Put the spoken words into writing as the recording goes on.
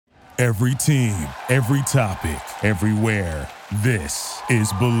Every team, every topic, everywhere. This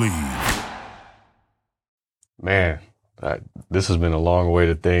is Believe. Man, this has been a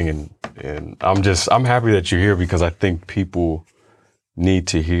long-awaited thing, and I'm happy that you're here because I think people need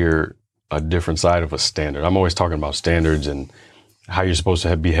to hear a different side of a standard. I'm always talking about standards and how you're supposed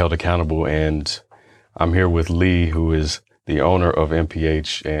to be held accountable, and I'm here with Lee, who is the owner of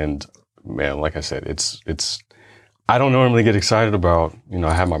MPH, and man, like I said, it's I don't normally get excited about,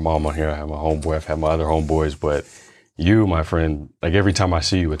 I have my mom on here, I have my homeboy, I've had my other homeboys, but you, my friend, like every time I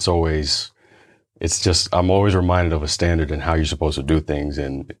see you, I'm always reminded of a standard and how you're supposed to do things.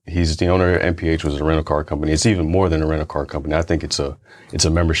 And he's the owner of MPH, which is a rental car company. It's even more than a rental car company. I think it's a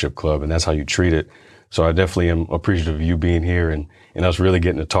membership club, and that's how you treat it. So I definitely am appreciative of you being here and us really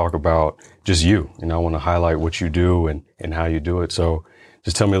getting to talk about just you. And I want to highlight what you do and how you do it. So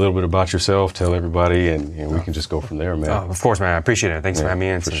just tell me a little bit about yourself, tell everybody, and we can just go from there, man. Of course, man. I appreciate it. Thanks for having me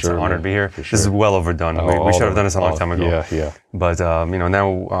in. It's an honor to be here. Sure. This is well overdone. We should have done this a long time ago. Yeah. But,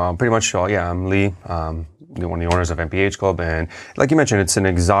 now pretty much, I'm Lee, one of the owners of MPH Club. And like you mentioned, it's an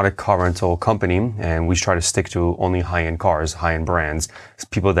exotic car rental company, and we try to stick to only high-end cars, high-end brands. It's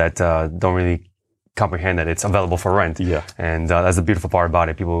people that don't really comprehend that it's available for rent. Yeah. And that's the beautiful part about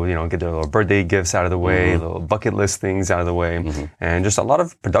it. People, get their little birthday gifts out of the way, little bucket list things out of the way. And just a lot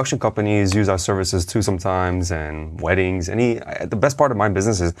of production companies use our services too sometimes, and weddings. The best part of my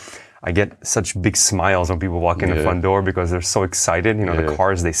business is I get such big smiles when people walk in the front door because they're so excited. The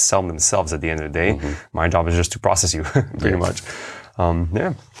cars, they sell themselves at the end of the day. My job is just to process you, pretty much.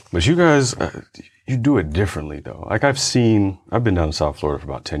 But you guys, you do it differently though. Like I've been down in South Florida for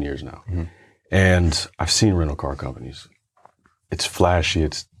about 10 years now. And I've seen rental car companies. It's flashy,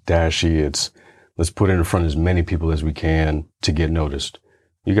 it's dashy, let's put it in front of as many people as we can to get noticed.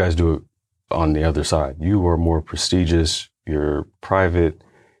 You guys do it on the other side. You are more prestigious, you're private,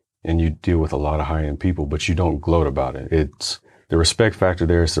 and you deal with a lot of high-end people, but you don't gloat about it. It's the respect factor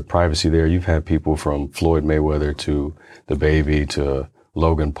there, it's the privacy there. You've had people from Floyd Mayweather to the Baby to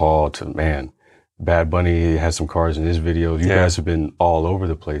Logan Paul to, Bad Bunny has some cars in his videos. You guys have been all over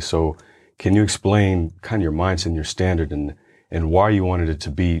the place. So can you explain kind of your mindset and your standard and why you wanted it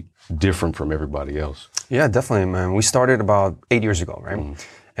to be different from everybody else? Yeah, definitely, man. We started about 8 years ago, right?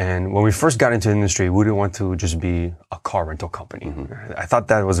 And when we first got into the industry, we didn't want to just be a car rental company. I thought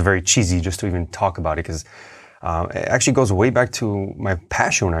that was very cheesy just to even talk about it because it actually goes way back to my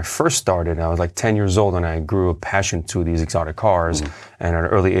passion when I first started. I was like 10 years old and I grew a passion to these exotic cars. And at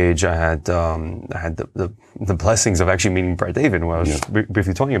an early age, I had the blessings of actually meeting Brad David, who I was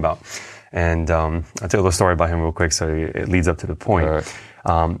briefly telling you about. And I'll tell the story about him real quick so it leads up to the point. Right.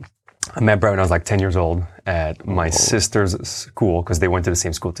 I met Brad when I was like 10 years old at my sister's school because they went to the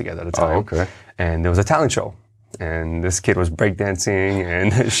same school together at the time. Okay. And there was a talent show. And this kid was breakdancing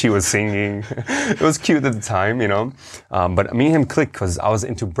and she was singing. It was cute at the time, But me and him clicked because I was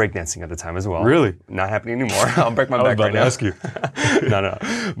into breakdancing at the time as well. Really? Not happening anymore. I'll break my back right now. I was about to ask you. No.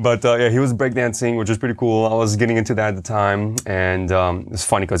 But he was breakdancing, which was pretty cool. I was getting into that at the time. And it's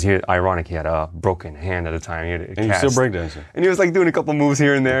funny because he had a broken hand at the time. He had a and cast. You're still breakdancing? And he was like doing a couple moves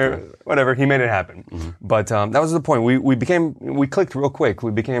here and there. Okay. Whatever. He made it happen. But that was the point. We clicked real quick.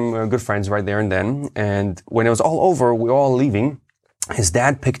 We became good friends right there and then. And when it was all over, we were all leaving. His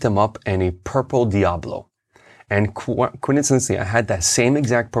dad picked him up in a purple Diablo. And coincidentally, I had that same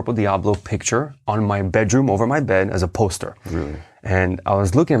exact purple Diablo picture on my bedroom over my bed as a poster. Really? And I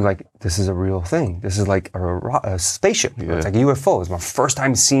was looking, I'm like, this is a real thing. This is like a spaceship. Yeah. It's like a UFO. It's my first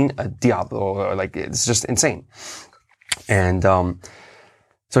time seeing a Diablo. It's just insane. And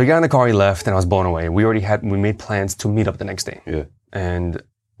so he got in the car, he left, and I was blown away. We made plans to meet up the next day. Yeah. And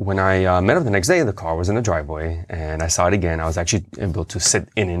when I met up the next day, the car was in the driveway, and I saw it again. I was actually able to sit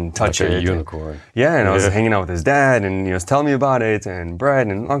in and touch it. Like a unicorn. Yeah, and I was hanging out with his dad, and he was telling me about it, and Brad,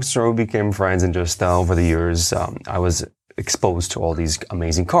 and long story, we became friends, and just over the years, I was exposed to all these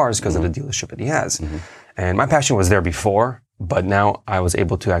amazing cars because of the dealership that he has. And my passion was there before, but now I was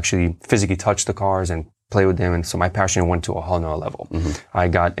able to actually physically touch the cars and play with them, and so my passion went to a whole nother level. I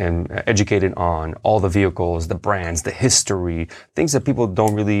got educated on all the vehicles, the brands, the history, things that people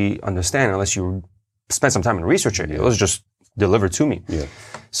don't really understand unless you spend some time and research it. It was just delivered to me. Yeah.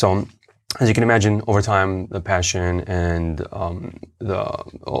 So as you can imagine, over time, the passion and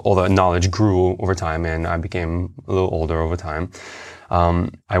all the knowledge grew over time, and I became a little older over time.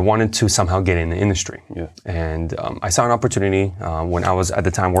 I wanted to somehow get in the industry. Yeah. And I saw an opportunity when I was at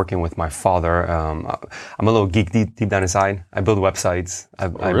the time working with my father. I'm a little geek deep down inside. I build websites. I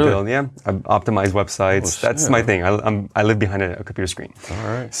optimize websites. That's my thing. I live behind a computer screen. All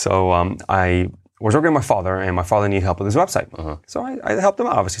right. So I was working with my father, and my father needed help with his website. So I helped him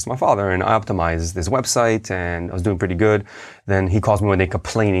out. Obviously, it's my father, and I optimized this website, and I was doing pretty good. Then he calls me one day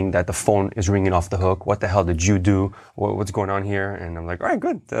complaining that the phone is ringing off the hook. What the hell did you do? What's going on here? And I'm like, all right,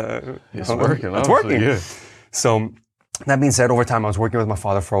 good. It's working. It's working. Yeah. So that being said, over time, I was working with my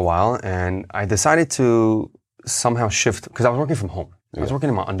father for a while, and I decided to somehow shift, because I was working from home. I was working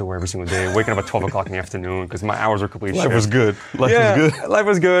in my underwear every single day, waking up at 12 o'clock in the afternoon because my hours were completely Life was good. Life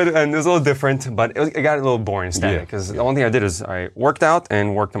was good, and it was a little different, but it got a little boring and static because the only thing I did is I worked out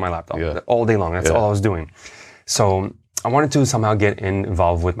and worked on my laptop all day long. That's all I was doing. So I wanted to somehow get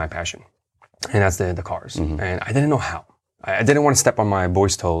involved with my passion, and that's the cars. And I didn't know how. I didn't want to step on my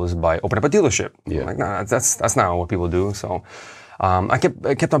boys' toes by opening up a dealership. Like, nah, that's not what people do. So I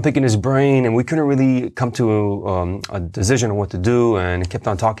kept on picking his brain, and we couldn't really come to a decision on what to do, and kept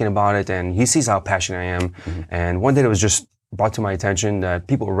on talking about it, and he sees how passionate I am. And one day it was just brought to my attention that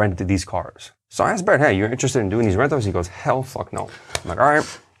people rented these cars. So I asked Brett, hey, you're interested in doing these rentals? He goes, hell fuck no. I'm like, all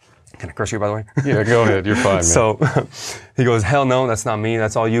right. Can I curse you, by the way? Yeah, go ahead. You're fine, man. So he goes, hell no, that's not me.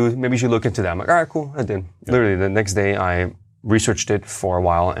 That's all you. Maybe you should look into that. I'm like, all right, cool. I did. Literally, the next day I researched it for a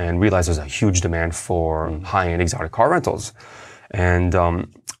while and realized there's a huge demand for high-end exotic car rentals. And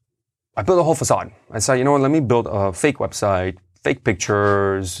I built a whole facade. I said, you know what, let me build a fake website, fake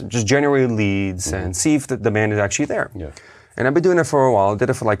pictures, just generate leads and see if the demand is actually there. And I've been doing it for a while. Did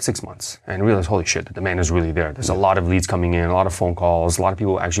it for like 6 months and realized, holy shit, the demand is really there. There's a lot of leads coming in, a lot of phone calls, a lot of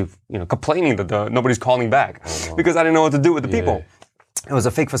people actually, complaining that nobody's calling back because I didn't know what to do with the people. It was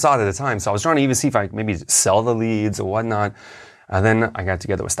a fake facade at the time. So I was trying to even see if I could maybe sell the leads or whatnot. And then I got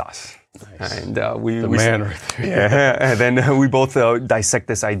together with Stas. Nice. And we man right there. And then we both dissect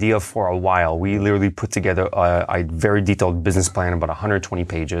this idea for a while. We literally put together a very detailed business plan, about 120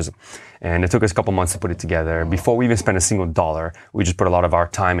 pages. And it took us a couple months to put it together. Before we even spent a single dollar, we just put a lot of our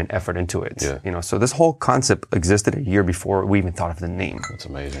time and effort into it. So this whole concept existed a year before we even thought of the name. That's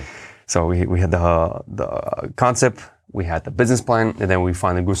amazing. So we had the concept, we had the business plan, and then we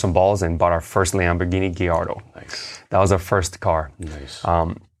finally grew some balls and bought our first Lamborghini Gallardo. Nice. That was our first car. Nice.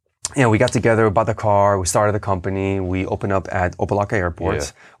 We got together, bought the car, we started the company, we opened up at Opa-locka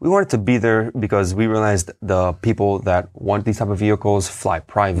Airport. We wanted to be there because we realized the people that want these type of vehicles fly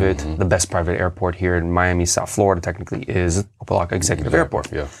private. The best private airport here in Miami, South Florida, technically, is Opa-locka Executive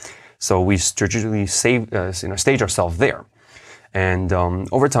Airport. So we strategically stage ourselves there. And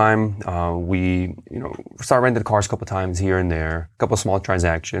over time, we started renting the cars a couple times here and there, a couple of small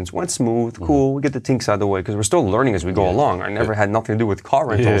transactions. Went smooth, cool. We get the kinks out of the way because we're still learning as we go along. I never had nothing to do with car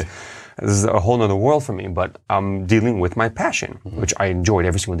rentals. This is a whole nother world for me, but I'm dealing with my passion, which I enjoyed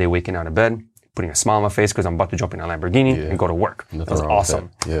every single day, waking out of bed, putting a smile on my face because I'm about to jump in a Lamborghini and go to work. That was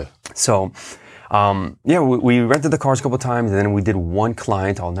awesome. So, we rented the cars a couple of times, and then we did one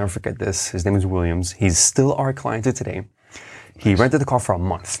client. I'll never forget this. His name is Williams. He's still our client to today. He rented the car for a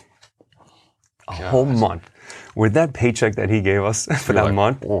month. A whole month. With that paycheck that he gave us for that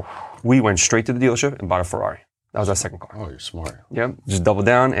month, we went straight to the dealership and bought a Ferrari. That was our second car. Oh, you're smart. Just double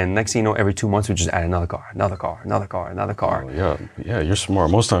down, and next thing you know, every 2 months we just add another car, another car, another car, another car. Oh, you're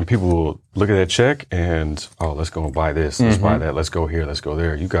smart. Most time people will look at that check and, let's go and buy this, let's buy that, let's go here, let's go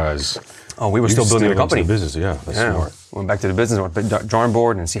there. You guys... we were still building the company. Business, that's smart. Went back to the business, went to the drawing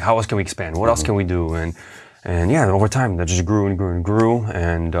board and see how else can we expand, what else can we do, and over time that just grew and grew and grew.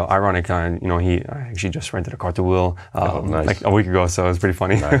 And ironic, he actually just rented a car to Will like a week ago, so it was pretty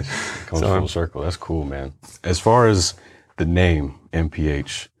funny. Nice. Comes full circle. That's cool, man. As far as the name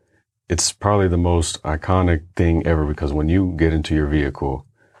MPH, it's probably the most iconic thing ever because when you get into your vehicle,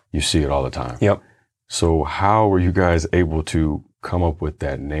 you see it all the time. So how were you guys able to come up with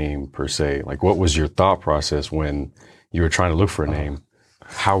that name per se? Like, what was your thought process when you were trying to look for a name?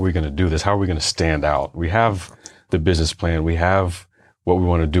 How are we going to do this? How are we going to stand out? We have the business plan. We have what we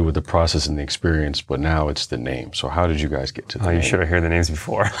want to do with the process and the experience, but now it's the name. So how did you guys get to the name? You should have heard the names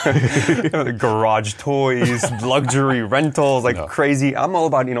before. The garage toys, luxury rentals, crazy. I'm all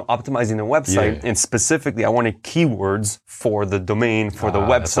about, optimizing the website. And specifically, I wanted keywords for the domain, for the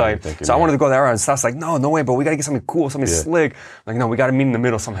website. I wanted to go there and Stas like, no way, but we got to get something cool, something slick. Like, no, we got to meet in the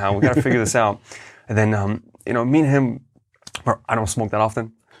middle somehow. We got to figure this out. And then, me and him, I don't smoke that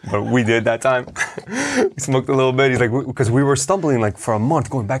often, but we did that time. We smoked a little bit. He's like, because we were stumbling for a month,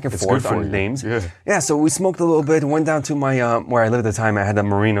 going back and forth on names. So we smoked a little bit, went down to my, where I lived at the time. I had a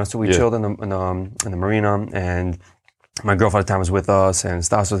marina, so we chilled in the marina, and my girlfriend at the time was with us, and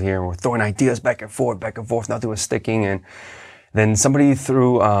Stas was here, and we're throwing ideas back and forth, nothing was sticking, and then somebody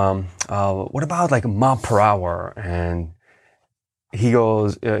threw, what about mile per hour? And he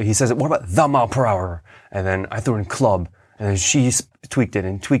goes, he says, what about the mile per hour? And then I threw in club. And then she tweaked it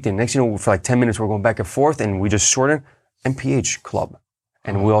and tweaked it. Next, you know, for like 10 minutes, we're going back and forth, and we just shortened MPH Club.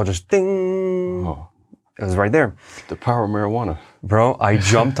 And we all just ding. Oh. It was right there. The power of marijuana. Bro, I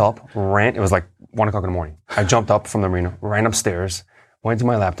jumped up, ran. It was like 1 o'clock in the morning. I jumped up from the arena, ran upstairs, went to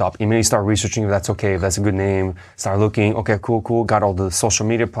my laptop, immediately started researching if that's okay, if that's a good name. Started looking, okay, cool. Got all the social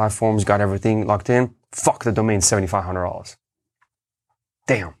media platforms, got everything locked in. Fuck the domain, $7,500.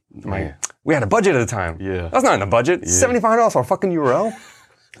 Damn. We had a budget at the time. Yeah. That's not in the budget. Yeah. $7,500 for a fucking URL.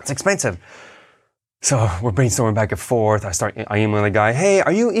 It's expensive. So we're brainstorming back and forth. I email the guy, hey,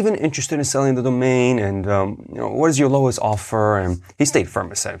 are you even interested in selling the domain? And, you know, what is your lowest offer? And he stayed firm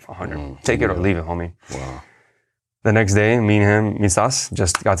at 7,500. Take it or leave it, homie. Wow. The next day, me and him, me and Stas,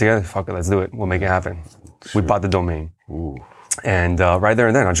 just got together. Fuck it, let's do it. We'll make it happen. We bought the domain. Ooh. And right there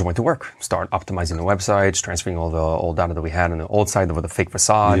and then, I just went to work. Start optimizing the websites, transferring all the old data that we had on the old side with the fake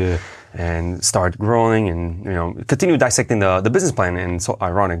facade, and start growing and, you know, continue dissecting the business plan. And so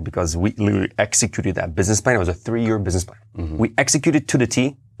ironic because we literally executed that business plan. It was a 3-year business plan. Mm-hmm. We executed to the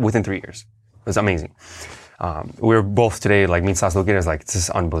T within 3 years. It was amazing. We're both today, like me and Sas, looking at it, it's like, this is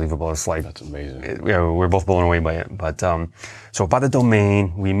unbelievable. It's like, that's amazing. We're both blown away by it. But, so about the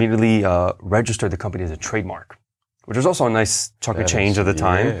domain, we immediately, registered the company as a trademark, which was also a nice chunk of change at the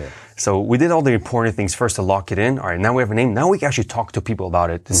time. So we did all the important things first to lock it in. All right, now we have a name. Now we can actually talk to people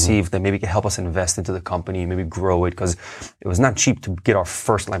about it to see if they maybe can help us invest into the company, maybe grow it, because it was not cheap to get our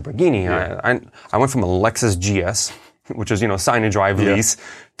first Lamborghini. I went from a Lexus GS, which is, you know, sign and drive lease,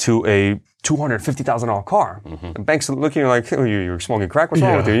 to a $250,000 car. The bank's looking like, oh, you're smoking crack. What's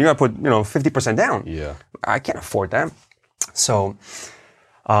wrong with you? You got to put, you know, 50% down. Yeah. I can't afford that. So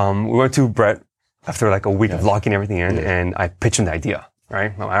we went to Brett after like a week of locking everything in, and I pitched him the idea,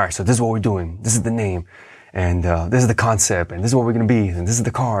 right? I'm like, all right, so this is what we're doing. This is the name, and this is the concept, and this is what we're going to be, and this is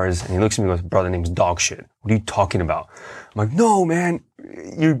the cars. And he looks at me and goes, bro, the name's dog shit. What are you talking about? I'm like, no, man,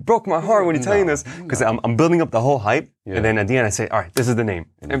 you broke my heart when you're telling this, because I'm building up the whole hype, and then at the end I say, all right, this is the name,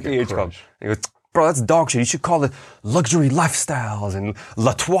 MPH Club. And he goes, bro, that's dog shit. You should call it Luxury Lifestyles and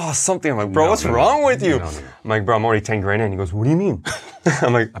Latois something. I'm like, bro, what's wrong with you? I'm like, bro, I'm already 10 grand in. He goes, what do you mean?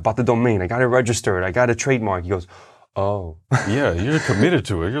 I'm like, I bought the domain. I got it registered. I got a trademark. He goes, oh. Yeah, you're committed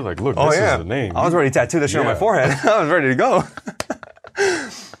to it. You're like, look, this is the name. I was ready to tattoo that shit on my forehead. I was ready to go.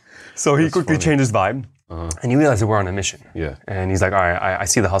 So he quickly changed his vibe. And he realized that we're on a mission. Yeah. And he's like, all right, I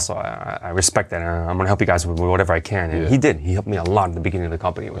see the hustle. I respect that. I'm going to help you guys with whatever I can. And he did. He helped me a lot at the beginning of the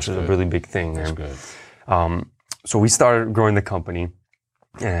company, which is a really big thing. That's good. So we started growing the company,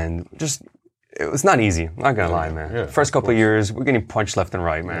 and just, it was not easy. I'm not going to lie, man. Yeah, First couple of years, we're getting punched left and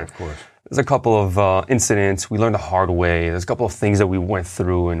right, man. Yeah, of course. There's a couple of incidents. We learned the hard way. There's a couple of things that we went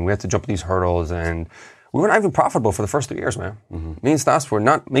through, and we had to jump these hurdles, and we were not even profitable for the first 3 years, man. Me and Stas were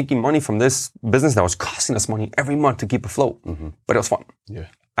not making money from this business that was costing us money every month to keep afloat. But it was fun. Yeah.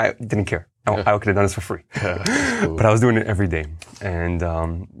 I didn't care. I could have done this for free. Cool. But I was doing it every day. And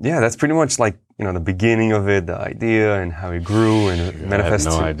that's pretty much like, you know, the beginning of it, the idea and how it grew and it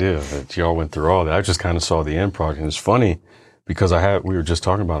manifested. I had no idea that y'all went through all that. I just kind of saw the end product. And it's funny because we were just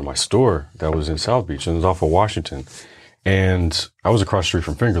talking about my store that was in South Beach and it was off of Washington. And I was across the street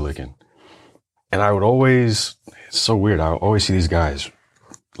from Finger Licking. And I would always, it's so weird, I would always see these guys,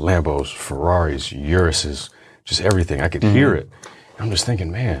 Lambos, Ferraris, Urises, just everything. I could hear it. And I'm just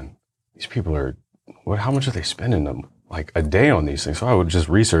thinking, man, these people are, how much are they spending like a day on these things? So I would just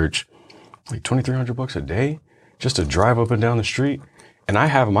research like $2,300 a day just to drive up and down the street. And I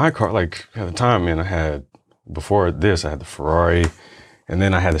have my car, like at the time, man, before this, I had the Ferrari and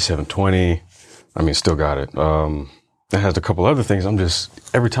then I had the 720. I mean, still got it. It has a couple other things.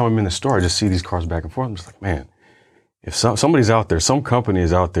 Every time I'm in the store, I just see these cars back and forth. I'm just like, man, if somebody's out there, some company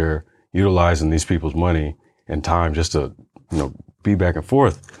is out there utilizing these people's money and time just to, you know, be back and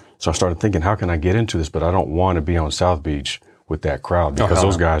forth. So I started thinking, how can I get into this? But I don't want to be on South Beach with that crowd because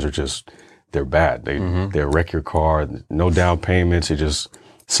those guys are they're bad. They wreck your car, no down payments. They just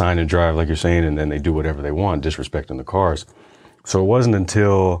sign and drive, like you're saying, and then they do whatever they want, disrespecting the cars. So it wasn't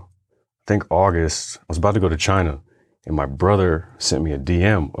until, I think August, I was about to go to China. And my brother sent me a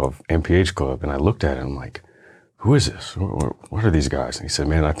DM of MPH Club, and I looked at it, and I'm like, who is this? What are these guys? And he said,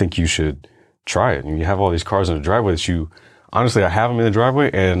 man, I think you should try it. And you have all these cars in the driveway that honestly, I have them in the driveway,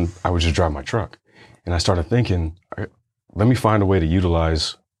 and I would just drive my truck. And I started thinking, let me find a way to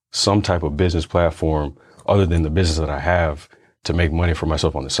utilize some type of business platform other than the business that I have to make money for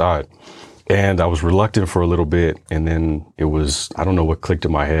myself on the side. And I was reluctant for a little bit. And then it was, I don't know what clicked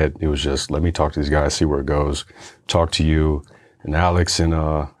in my head. It was just, let me talk to these guys, see where it goes. Talk to you. And Alex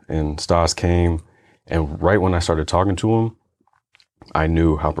and Stas came. And right when I started talking to them, I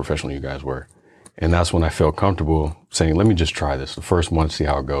knew how professional you guys were. And that's when I felt comfortable saying, let me just try this the first month, see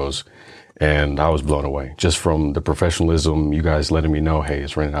how it goes. And I was blown away just from the professionalism, you guys letting me know, hey,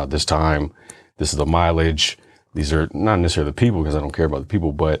 it's rented out this time. This is the mileage. These are not necessarily the people because I don't care about the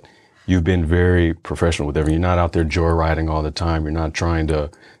people, but you've been very professional with everything. You're not out there joyriding all the time. You're not trying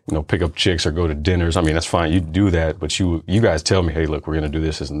to, pick up chicks or go to dinners. I mean, that's fine. You do that, but you guys tell me, hey, look, we're going to do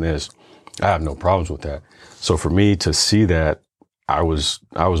this, and this. I have no problems with that. So for me to see that, I was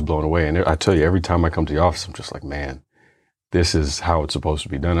blown away. And I tell you, every time I come to the office, I'm just like, man, this is how it's supposed to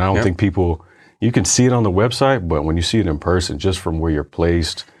be done. I don't think people, you can see it on the website, but when you see it in person, just from where you're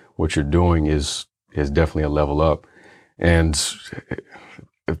placed, what you're doing is definitely a level up. And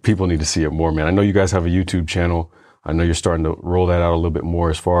people need to see it more, man. I know you guys have a YouTube channel. I know you're starting to roll that out a little bit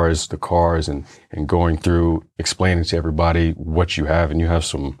more as far as the cars and going through, explaining to everybody what you have. And you have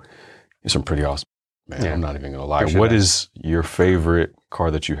some pretty awesome, man. I'm not even going to lie. What is your favorite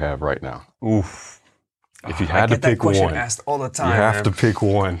car that you have right now? Oof. If you had to pick one, asked all the time. You have to pick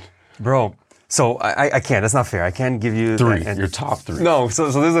one, bro. So I can't. That's not fair. I can't give you three. Your top three. No. So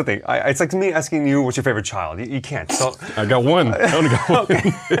this is the thing. It's like me asking you what's your favorite child. You can't. So I got one. I only got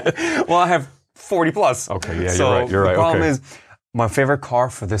one. Well, I have 40 plus. Okay. Yeah. You're right. You're right. The problem is my favorite car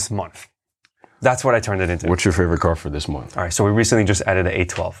for this month. That's what I turned it into. What's your favorite car for this month? All right. So we recently just added an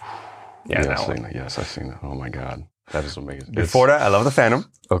A12. Yeah. I've seen that. Yes, I've seen that. Oh my God, that is amazing. Before that, I love the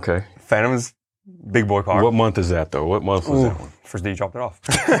Phantom. Okay. Phantom is big boy car. What month is that though? What month was that one? First day you dropped it off.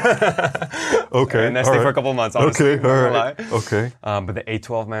 Okay. And I stayed for a couple of months, honestly. Okay, all right. Okay. But the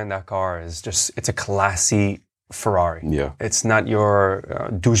A12, man, that car is it's a classy Ferrari. Yeah. It's not your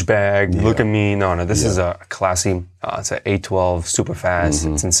douchebag, look at me. No, this is a classy, it's an A12, super fast.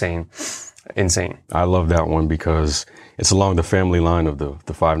 It's insane. I love that one because it's along the family line of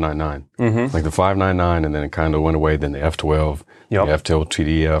the 599. Like the 599, and then it kind of went away, then the F12. Yep. The F12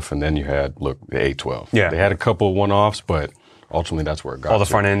 TDF, and then you had, the A12. Yeah. They had a couple one-offs, but ultimately that's where it got all the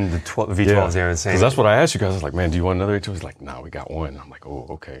to. front end, the V12s there, insane. Because that's what I asked you guys. I was like, man, do you want another A12? He's like, no, we got one. I'm like, oh,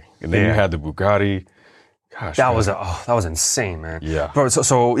 okay. And then you had the Bugatti. Gosh, that was insane, man. Yeah. Bro,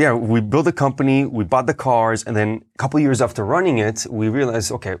 so we built a company, we bought the cars, and then a couple years after running it, we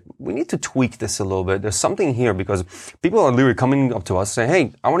realized, okay, we need to tweak this a little bit. There's something here because people are literally coming up to us saying,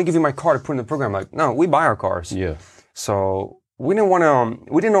 hey, I want to give you my car to put in the program. Like, no, we buy our cars. Yeah. So we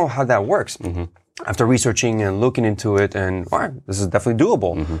didn't know how that works. After researching and looking into it, and all right, this is definitely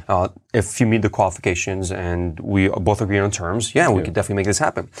doable. If you meet the qualifications and we both agree on terms, we could definitely make this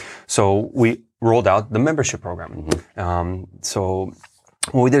happen. So we rolled out the membership program. So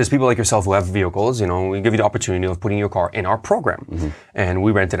what we did is people like yourself who have vehicles, we give you the opportunity of putting your car in our program. And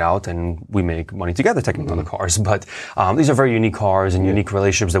we rent it out and we make money together technically on the cars. But these are very unique cars and unique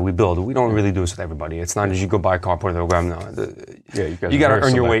relationships that we build. We don't really do this with everybody. It's not as you go buy a car, put it in the program. No, you got to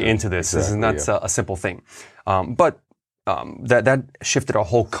earn your way into this. Exactly, this is not a simple thing. But that shifted our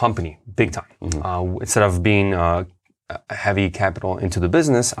whole company big time. Instead of being a heavy capital into the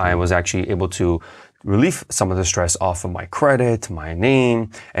business, I was actually able to relieve some of the stress off of my credit, my name,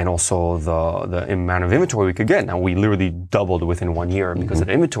 and also the amount of inventory we could get. Now, we literally doubled within 1 year because of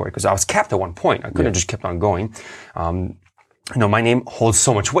the inventory, because I was capped at one point. I couldn't have just kept on going. My name holds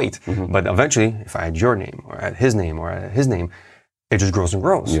so much weight, but eventually, if I had your name, or I had his name, or I had his name, it just grows and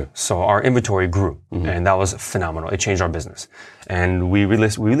grows. Yeah. So our inventory grew, and that was phenomenal. It changed our business. And we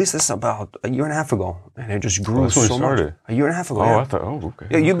released this about a year and a half ago, and it just grew so much. A year and a half ago. Oh, I thought, okay.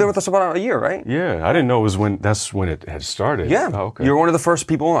 Yeah, you've been with us about a year, right? Yeah, I didn't know that's when it had started. Yeah. Oh, okay. You're one of the first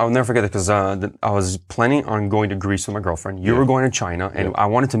people, I'll never forget it, because I was planning on going to Greece with my girlfriend. You were going to China, and I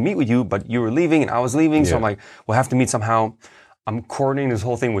wanted to meet with you, but you were leaving, and I was leaving, so I'm like, we'll have to meet somehow. I'm coordinating this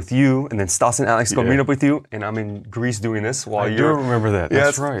whole thing with you, and then Stas and Alex go meet up with you, and I'm in Greece doing this while you're... I do remember that.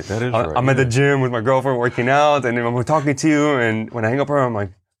 That's right. That is right. I'm at the gym with my girlfriend working out, and then I'm talking to you, and when I hang up with her, I'm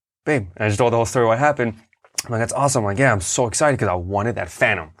like, babe, and I just told the whole story what happened. I'm like, that's awesome. I'm like, yeah, I'm so excited because I wanted that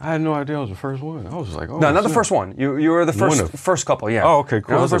Phantom. I had no idea I was the first one. I was like, oh. No, not the first one. You were the first couple, yeah. Oh, okay,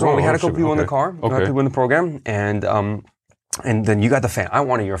 cool. You know, the first one. We had a couple people in the car. We had people in the program, and then you got the Phantom. I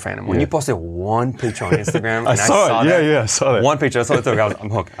wanted your Phantom. When you posted one picture on Instagram, I saw it. I saw that. One picture, I saw it. I'm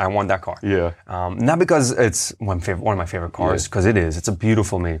hooked. I want that car. Yeah. Not because it's one of my favorite cars, because it is. It's a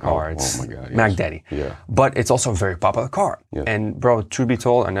beautiful made car. It's my God, yes. Mac Daddy. Yeah. But it's also a very popular car. Yeah. And bro, truth be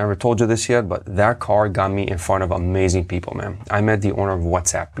told, I never told you this yet, but that car got me in front of amazing people, man. I met the owner of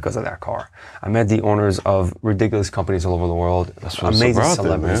WhatsApp because of that car. I met the owners of ridiculous companies all over the world. That's what's amazing about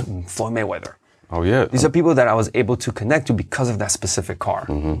celebrities. That, man. Floyd Mayweather. Oh, yeah. These are people that I was able to connect to because of that specific car.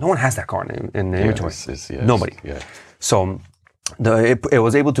 No one has that car in the inventory. Nobody. Yeah. So it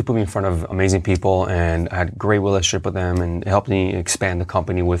was able to put me in front of amazing people, and I had a great relationship with them, and it helped me expand the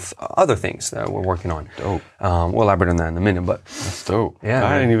company with other things that we're working on. Dope. We'll elaborate on that in a minute, but That's dope. Yeah, I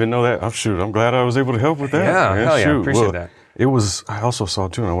man. didn't even know that. I'm glad I was able to help with that. Yeah, man. hell yeah, Shoot. appreciate Look, that. It was, I also saw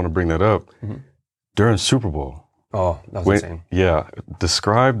too, and I want to bring that up, during Super Bowl. Oh, that was insane. Yeah,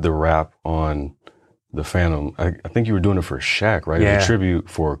 describe the rap on the Phantom. I think you were doing it for Shaq, right? Yeah. It was a tribute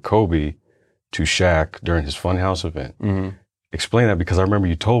for Kobe to Shaq during his Funhouse event. Mm-hmm. Explain that, because I remember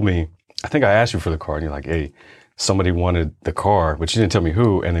you told me, I think I asked you for the car, and you're like, hey, somebody wanted the car, but you didn't tell me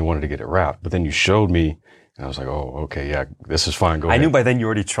who, and they wanted to get it wrapped. But then you showed me, and I was like, oh, okay, yeah, this is fine. Go ahead. I knew by then you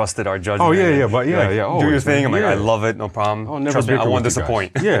already trusted our judgment. Oh, yeah, and yeah, but you're yeah, like, yeah. Do Always, your thing. I'm man. like, I Yeah. love it. No problem. I'll never Trust me, I bicker won't with you guys.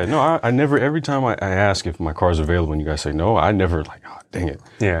 disappoint. Yeah, no, I never, every time I ask if my car's available and you guys say no, I never like, oh, dang it.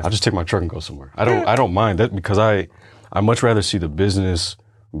 Yeah. I'll just take my truck and go somewhere. I don't mind that, because I much rather see the business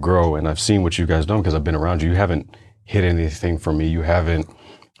grow, and I've seen what you guys done because I've been around you. You haven't hit anything for me. You haven't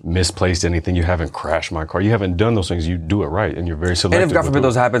misplaced anything. You haven't crashed my car. You haven't done those things. You do it right, and you're very selective. And if God with forbid who-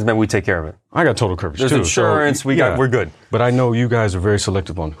 those happens, man, we take care of it. I got total coverage There's too. insurance. So, We're good. But I know you guys are very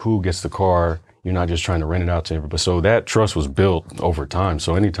selective on who gets the car. You're not just trying to rent it out to everybody. So that trust was built over time.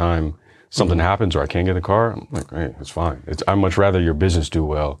 So anytime something happens or I can't get a car, I'm like, hey, it's fine. I'd much rather your business do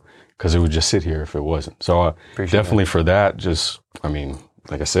well, because it would just sit here if it wasn't. So definitely for that,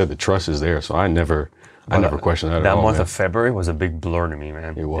 like I said, the trust is there. So I never questioned that at all. That month man. of February was a big blur to me,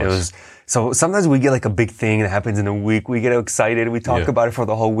 man. It was. So sometimes we get like a big thing that happens in a week. We get excited. We talk about it for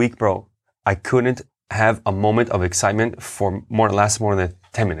the whole week, bro. I couldn't have a moment of excitement for last more than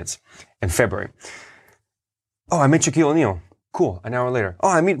 10 minutes in February. Oh, I met Shaquille O'Neal. Cool. An hour later. Oh,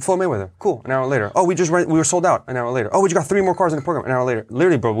 I meet Floyd Mayweather. Cool. An hour later. Oh, we were sold out. An hour later. Oh, we just got 3 more cars in the program. An hour later.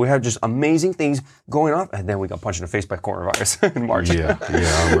 Literally, bro, we had just amazing things going off, and then we got punched in the face by coronavirus in March. Yeah,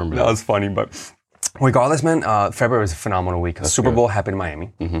 I remember That was funny, but regardless, man, February was a phenomenal week. Super Bowl happened in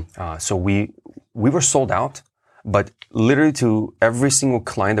Miami. So we were sold out, but literally to every single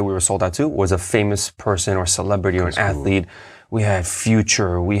client that we were sold out to was a famous person or celebrity or an athlete. We had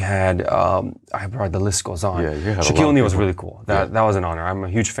Future. We had, the list goes on. Yeah, you had a lot Shaquille of O'Neal was people. really cool. That was an honor. I'm a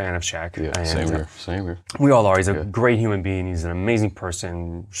huge fan of Shaq. Yeah, and, same here. We all are. He's a great human being. He's an amazing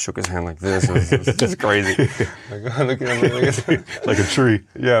person. Shook his hand like this. It's just crazy. Look at him. Like a tree.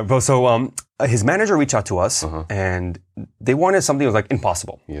 Yeah, but so his manager reached out to us, and they wanted something that was like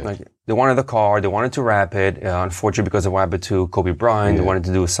impossible. Yeah. Like they wanted the car, they wanted to wrap it. Unfortunately, because of what happened to Kobe Bryant, they wanted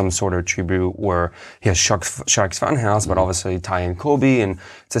to do some sort of tribute where he has Shaq's Funhouse, but obviously tie in Kobe, and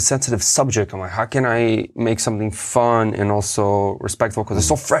it's a sensitive subject. I'm like, how can I make something fun and also respectful, because it's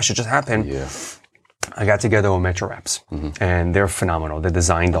so fresh, it just happened. Yeah. I got together with Metro Wraps, and they're phenomenal. They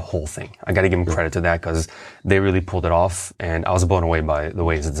designed the whole thing. I got to give them credit to that, because they really pulled it off, and I was blown away by the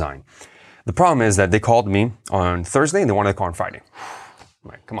way it's designed. The problem is that they called me on Thursday and they wanted the car on Friday.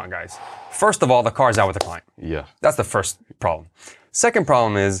 I'm like, come on, guys. First of all, the car's out with the client. Yeah. That's the first problem. Second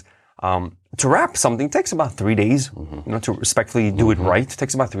problem is to wrap something takes about 3 days. You know, to respectfully do it right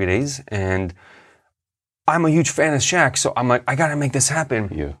takes about 3 days. And I'm a huge fan of Shaq, so I'm like, I got to make this happen.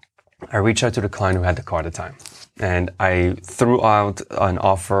 Yeah. I reached out to the client who had the car at the time, and I threw out an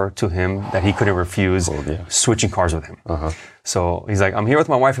offer to him that he couldn't refuse, switching cars with him. So he's like, I'm here with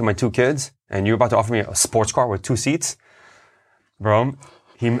my wife and my 2 kids, and you're about to offer me a sports car with 2 seats? Bro,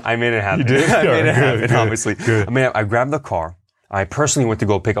 I made it happen. You did? I made it happen, Good, obviously. good. I mean, I grabbed the car. I personally went to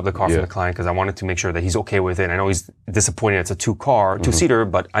go pick up the car from the client because I wanted to make sure that he's okay with it. I know he's disappointed it's a 2-seater,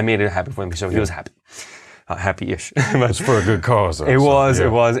 but I made it happen for him, so he was happy. Happy-ish. It's for a good cause, though. It was.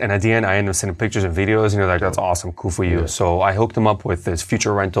 And at the end, I ended up sending pictures and videos, and you're like, that's awesome. Cool for you. So I hooked him up with this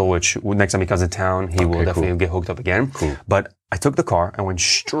Future rental, which next time he comes to town, he will definitely get hooked up again. Cool. But I took the car and went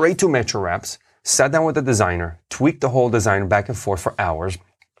straight to Metro Wraps, sat down with the designer, tweaked the whole design back and forth for hours,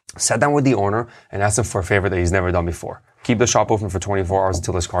 sat down with the owner, and asked him for a favor that he's never done before. Keep the shop open for 24 hours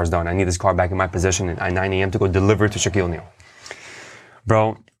until this car's done. I need this car back in my possession at 9 a.m. to go deliver it to Shaquille O'Neal.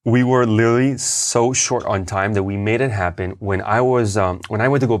 Bro, we were literally so short on time that we made it happen. When I went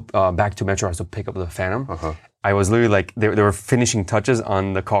to go back to Metro Wraps to pick up the Phantom, I was literally like, they were finishing touches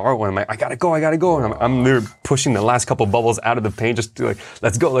on the car when I'm like, I gotta go. And I'm literally pushing the last couple bubbles out of the paint just to like,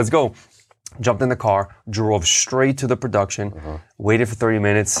 let's go. Jumped in the car, drove straight to the production, waited for 30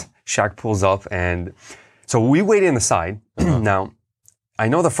 minutes. Shaq pulls up, and so we waited in the side. Now, I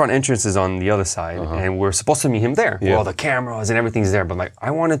know the front entrance is on the other side, and we're supposed to meet him there. Well, the cameras and everything's there, but like,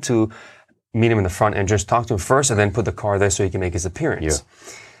 I wanted to meet him in the front entrance, talk to him first, and then put the car there so he can make his appearance.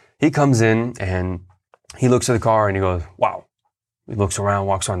 He comes in, and he looks at the car, and he goes, wow. He looks around,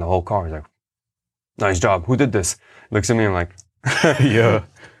 walks around the whole car. He's like, nice job. Who did this? Looks at me, and I'm like,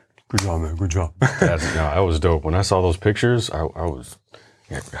 Good job, man. Good job. That was dope. When I saw those pictures, I was,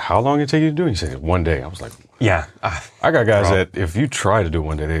 how long did it take you to do it? He said, 1 day. I was like, yeah. I got guys that if you try to do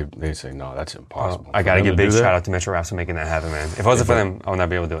 1 day, they say, no, that's impossible. I got to give big shout out to Metro Raps for making that happen, man. If it wasn't for them, I would not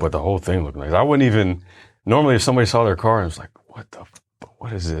be able to do it. But the whole thing looked nice. I wouldn't even, normally if somebody saw their car and was like,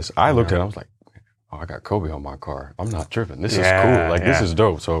 what is this? I looked at it, I was like, oh, I got Kobe on my car. I'm not tripping. This is cool. Like, this is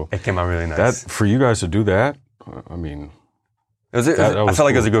dope. So it came out really nice. For you guys to do that, I mean, I felt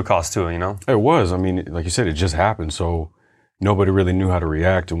like it was a good cause too, you know? It was. I mean, like you said, it just happened. So nobody really knew how to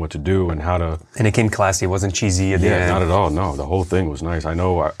react and what to do and how to. And it came classy. It wasn't cheesy at the end. Not at all. No, the whole thing was nice. I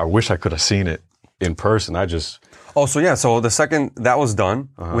know. I wish I could have seen it in person. So the second that was done,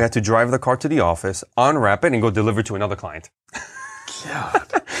 we had to drive the car to the office, unwrap it, and go deliver to another client. God.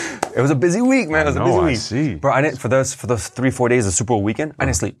 It was a busy week, man. It was a busy week. I see. Bro, I didn't, for those 3-4 days of Super Bowl weekend, I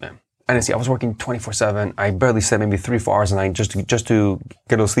didn't sleep, man. I didn't see. I was working 24/7. I barely slept maybe 3-4 hours a night just to get a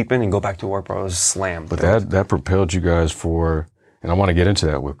little sleep in and go back to work, bro. I was slammed. But that propelled you guys and I want to get into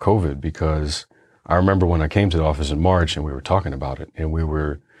that with COVID, because I remember when I came to the office in March and we were talking about it and we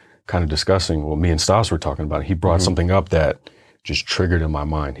were kind of discussing, well, me and Stas were talking about it. He brought something up that just triggered in my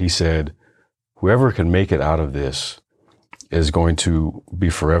mind. He said, whoever can make it out of this is going to be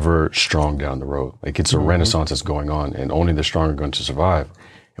forever strong down the road. Like, it's a renaissance that's going on, and only the strong are going to survive.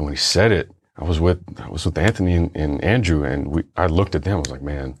 And when he said it, I was with Anthony and Andrew, and I looked at them. I was like,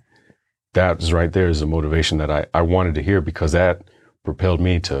 man, that is right there is a motivation that I wanted to hear, because that propelled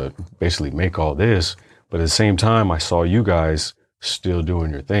me to basically make all this. But at the same time, I saw you guys still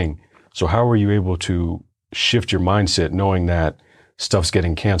doing your thing. So how were you able to shift your mindset knowing that stuff's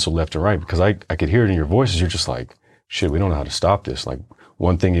getting canceled left and right? Because I could hear it in your voices. You're just like, shit, we don't know how to stop this. Like,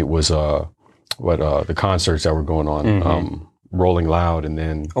 one thing, it was the concerts that were going on, Rolling Loud, and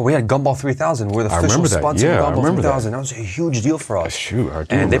then we had Gumball 3000. We're the official sponsor of Gumball 3000. That was a huge deal for us. Shoot,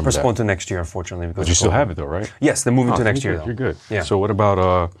 and they postponed to next year, unfortunately. Because you still have it though, right? Yes, they're moving to next year. You're good. Yeah. So what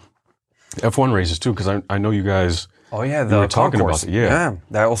about F1 races too? Because I know you guys. Oh yeah, the talking about it. Yeah,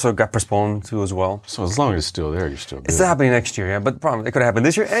 that also got postponed too as well. So as long as it's still there, you're still good. It's still happening next year, yeah. But the problem, it could happen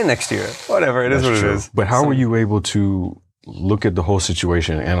this year and next year. Whatever, it is what it is. But how were you able to look at the whole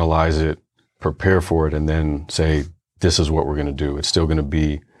situation, analyze it, prepare for it, and then say, this is what we're going to do? It's still going to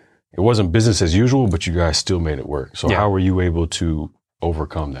be, it wasn't business as usual, but you guys still made it work. So how were you able to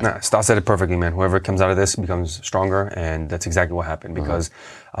overcome that? Stas said it perfectly, man. Whoever comes out of this becomes stronger, and that's exactly what happened. Because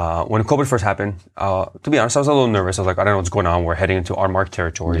when COVID first happened, to be honest, I was a little nervous. I was like, I don't know what's going on. We're heading into unmarked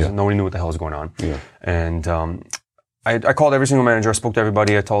territories. Yeah. Nobody knew what the hell was going on. Yeah. And I called every single manager, spoke to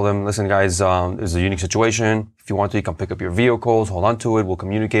everybody. I told them, listen, guys, this is a unique situation. If you want to, you can pick up your vehicles, hold on to it. We'll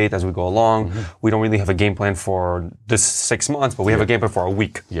communicate as we go along. We don't really have a game plan for this 6 months, but we have a game plan for a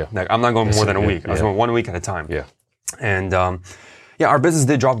week. Yeah. Like, I'm not going more than a week. I was going 1 week at a time. Yeah. And, our business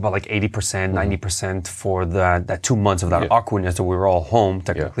did drop about like 80%, 90% for that 2 months of that awkwardness that we were all home,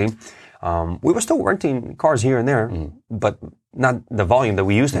 technically. We were still renting cars here and there, but not the volume that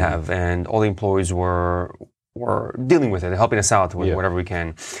we used to have. And all the employees were dealing with it, helping us out with whatever we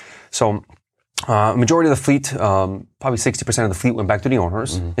can. So, majority of the fleet, probably 60% of the fleet went back to the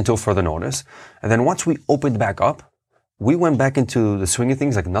owners until further notice. And then once we opened back up, we went back into the swing of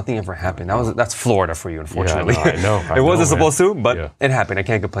things like nothing ever happened. That's Florida for you, unfortunately. Yeah, I know. It wasn't supposed to, but it happened. I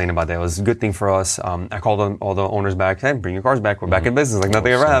can't complain about that. It was a good thing for us. I called all the owners back. Hey, bring your cars back. We're back in business. Like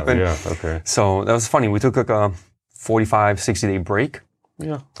nothing ever happened. Yeah, okay. So that was funny. We took like a 45, 60-day break.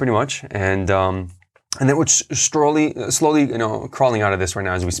 Yeah. Pretty much. And then we're slowly, crawling out of this right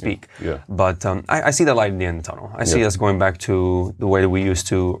now as we speak. Yeah. But I see the light at the end of the tunnel. I see us going back to the way that we used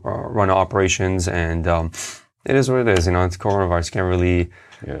to run our operations, and it is what it is. It's coronavirus. Can't really.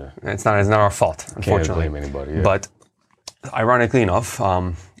 Yeah. It's not our fault, unfortunately. Can't blame anybody. Yeah. But ironically enough,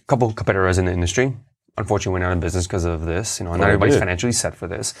 a couple of competitors in the industry unfortunately went out of business because of this. Not everybody's financially set for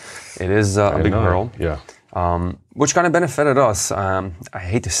this. It is a big hurdle. Yeah. Which kind of benefited us. I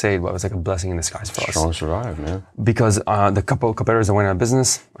hate to say it, but it was like a blessing in disguise for us. Strong survive, man. Because the couple of competitors that went out of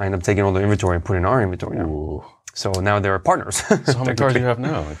business, I ended up taking all their inventory and putting in our inventory now. So now they're partners. So how many cars do you have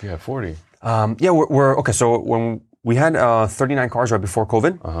now? If you have 40? We're okay. So when we had 39 cars right before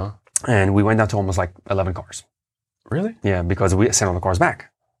COVID, and we went down to almost like 11 cars. Really? Yeah, because we sent all the cars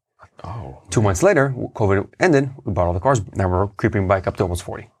back. Oh. 2 months later, COVID ended. We bought all the cars. Now we're creeping back up to almost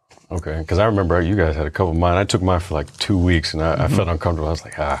 40. Okay, because I remember you guys had a couple of mine. I took mine for like 2 weeks, and I felt uncomfortable. I was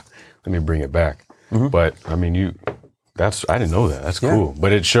like, let me bring it back. But I mean, I didn't know that. That's cool.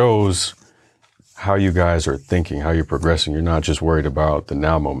 But it shows how you guys are thinking, how you're progressing. You're not just worried about the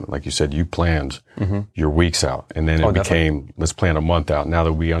now moment. Like you said, you planned your weeks out, and then it became, let's plan a month out now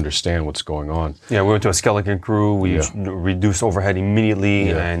that we understand what's going on. Yeah, we went to a skeleton crew. We reduced overhead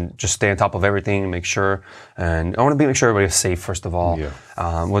immediately and just stay on top of everything and make sure. And I want to make sure everybody is safe, first of all.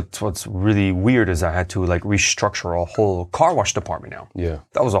 What's really weird is I had to like restructure a whole car wash department now. Yeah.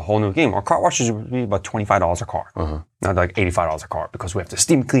 That was a whole new game. Our car washes would be about $25 a car. Not like $85 a car, because we have to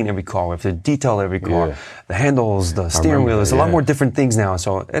steam clean every car. We have to detail every car. The handles, the steering wheel. There's a lot more different things now.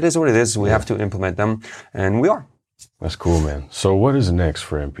 So it is what it is. We have to implement them, and we are. That's cool, man. So what is next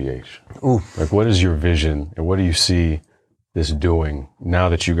for MPH? Like, what is your vision, and what do you see this doing now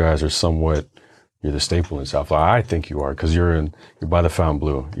that you guys are somewhat, you're the staple in South Florida? I think you are, because you're by the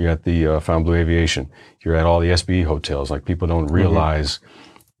Fontainebleau. You're at the Fontainebleau Aviation. You're at all the SBE hotels. Like, people don't realize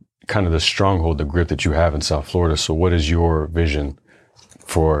kind of the stronghold, the grip that you have in South Florida. So what is your vision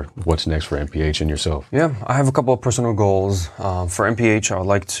for what's next for MPH and yourself? Yeah, I have a couple of personal goals. For MPH, I would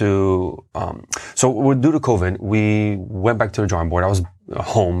like to, so due to COVID, we went back to the drawing board. I was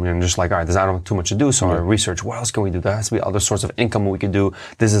home and just like, all right, there's not too much to do. So I researched, what else can we do? There has to be other sorts of income we could do.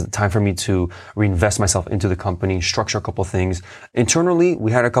 This is the time for me to reinvest myself into the company, structure a couple of things. Internally,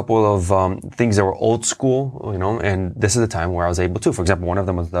 we had a couple of things that were old school, you know, and this is the time where I was able to. For example, one of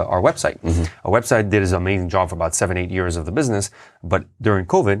them was our website. Our website did an amazing job for about 7-8 years of the business, but during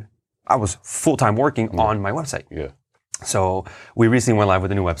COVID, I was full-time working on my website. So we recently went live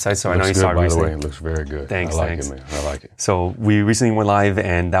with a new website. So I know you started recently. By the way, it looks very good. Thanks. I like it, man. I like it. So we recently went live,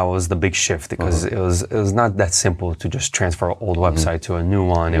 and that was the big shift, because it was not that simple to just transfer an old website to a new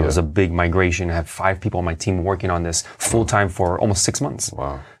one. It was a big migration. I had 5 people on my team working on this full time for almost 6 months.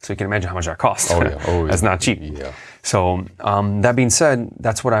 Wow. So you can imagine how much that cost. That's not cheap. So that being said,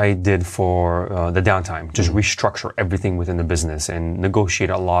 that's what I did for the downtime. Just restructure everything within the business and negotiate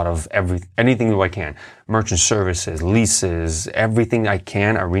a lot of anything that I can. Merchant services, leases, everything I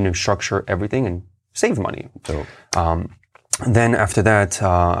can. I restructure everything and save money. Then after that,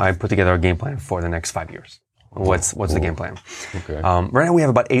 I put together a game plan for the next 5 years. What's the game plan? Right now we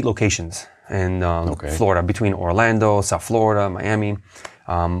have about 8 locations in Florida, between Orlando, South Florida, Miami.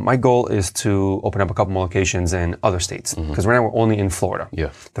 My goal is to open up a couple more locations in other states, because right now we're only in Florida.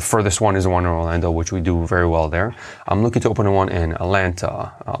 The furthest one is the one in Orlando, which we do very well there. I'm looking to open one in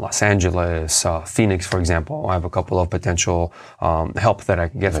Atlanta, Los Angeles, Phoenix, for example. I have a couple of potential help that I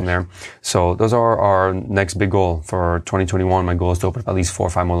can get from there. So those are our next big goal for 2021. My goal is to open up at least 4 or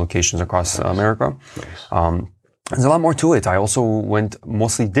 5 more locations across America. There's a lot more to it. I also went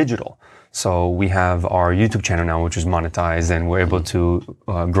mostly digital. So we have our YouTube channel now, which is monetized, and we're able to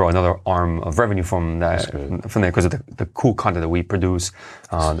grow another arm of revenue from that, from there, because of the cool content that we produce,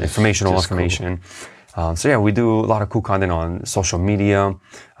 the information. Cool. So yeah, we do a lot of cool content on social media,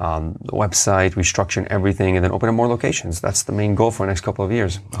 the website, restructuring everything, and then open up more locations. That's the main goal for the next couple of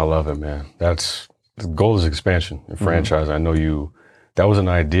years. I love it, man. The goal is expansion and franchise. I know that was an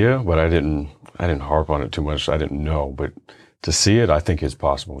idea, but I didn't harp on it too much. I didn't know, but to see it, I think it's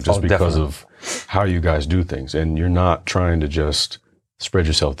possible, just because of how you guys do things. And you're not trying to just spread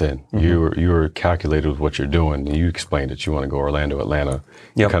yourself thin. You're calculated with what you're doing. You explained it. You want to go Orlando, Atlanta.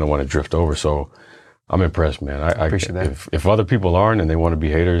 You kind of want to drift over. So I'm impressed, man. I appreciate that. If other people aren't and they want to be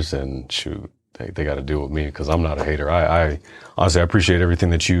haters, then shoot, they got to deal with me, because I'm not a hater. I honestly, I appreciate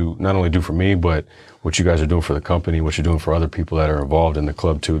everything that you not only do for me, but what you guys are doing for the company, what you're doing for other people that are involved in the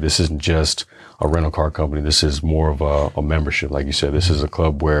club too. This isn't just a rental car company. This is more of a membership. Like you said, this is a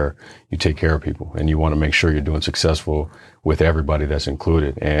club where you take care of people, and you want to make sure you're doing successful with everybody that's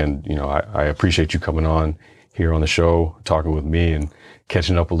included. And, you know, I appreciate you coming on here on the show, talking with me and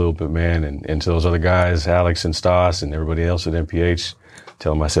catching up a little bit, man. And to those other guys, Alex and Stas and everybody else at MPH,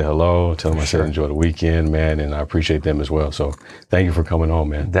 tell them I said hello. Tell them I said enjoy the weekend, man. And I appreciate them as well. So thank you for coming on,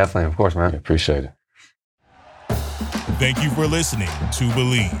 man. Definitely. Of course, man. I appreciate it. Thank you for listening to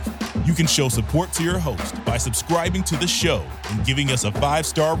Believe. You can show support to your host by subscribing to the show and giving us a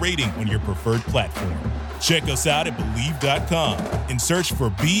 5-star rating on your preferred platform. Check us out at Believe.com and search for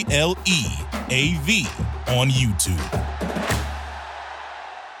BLEAV on YouTube.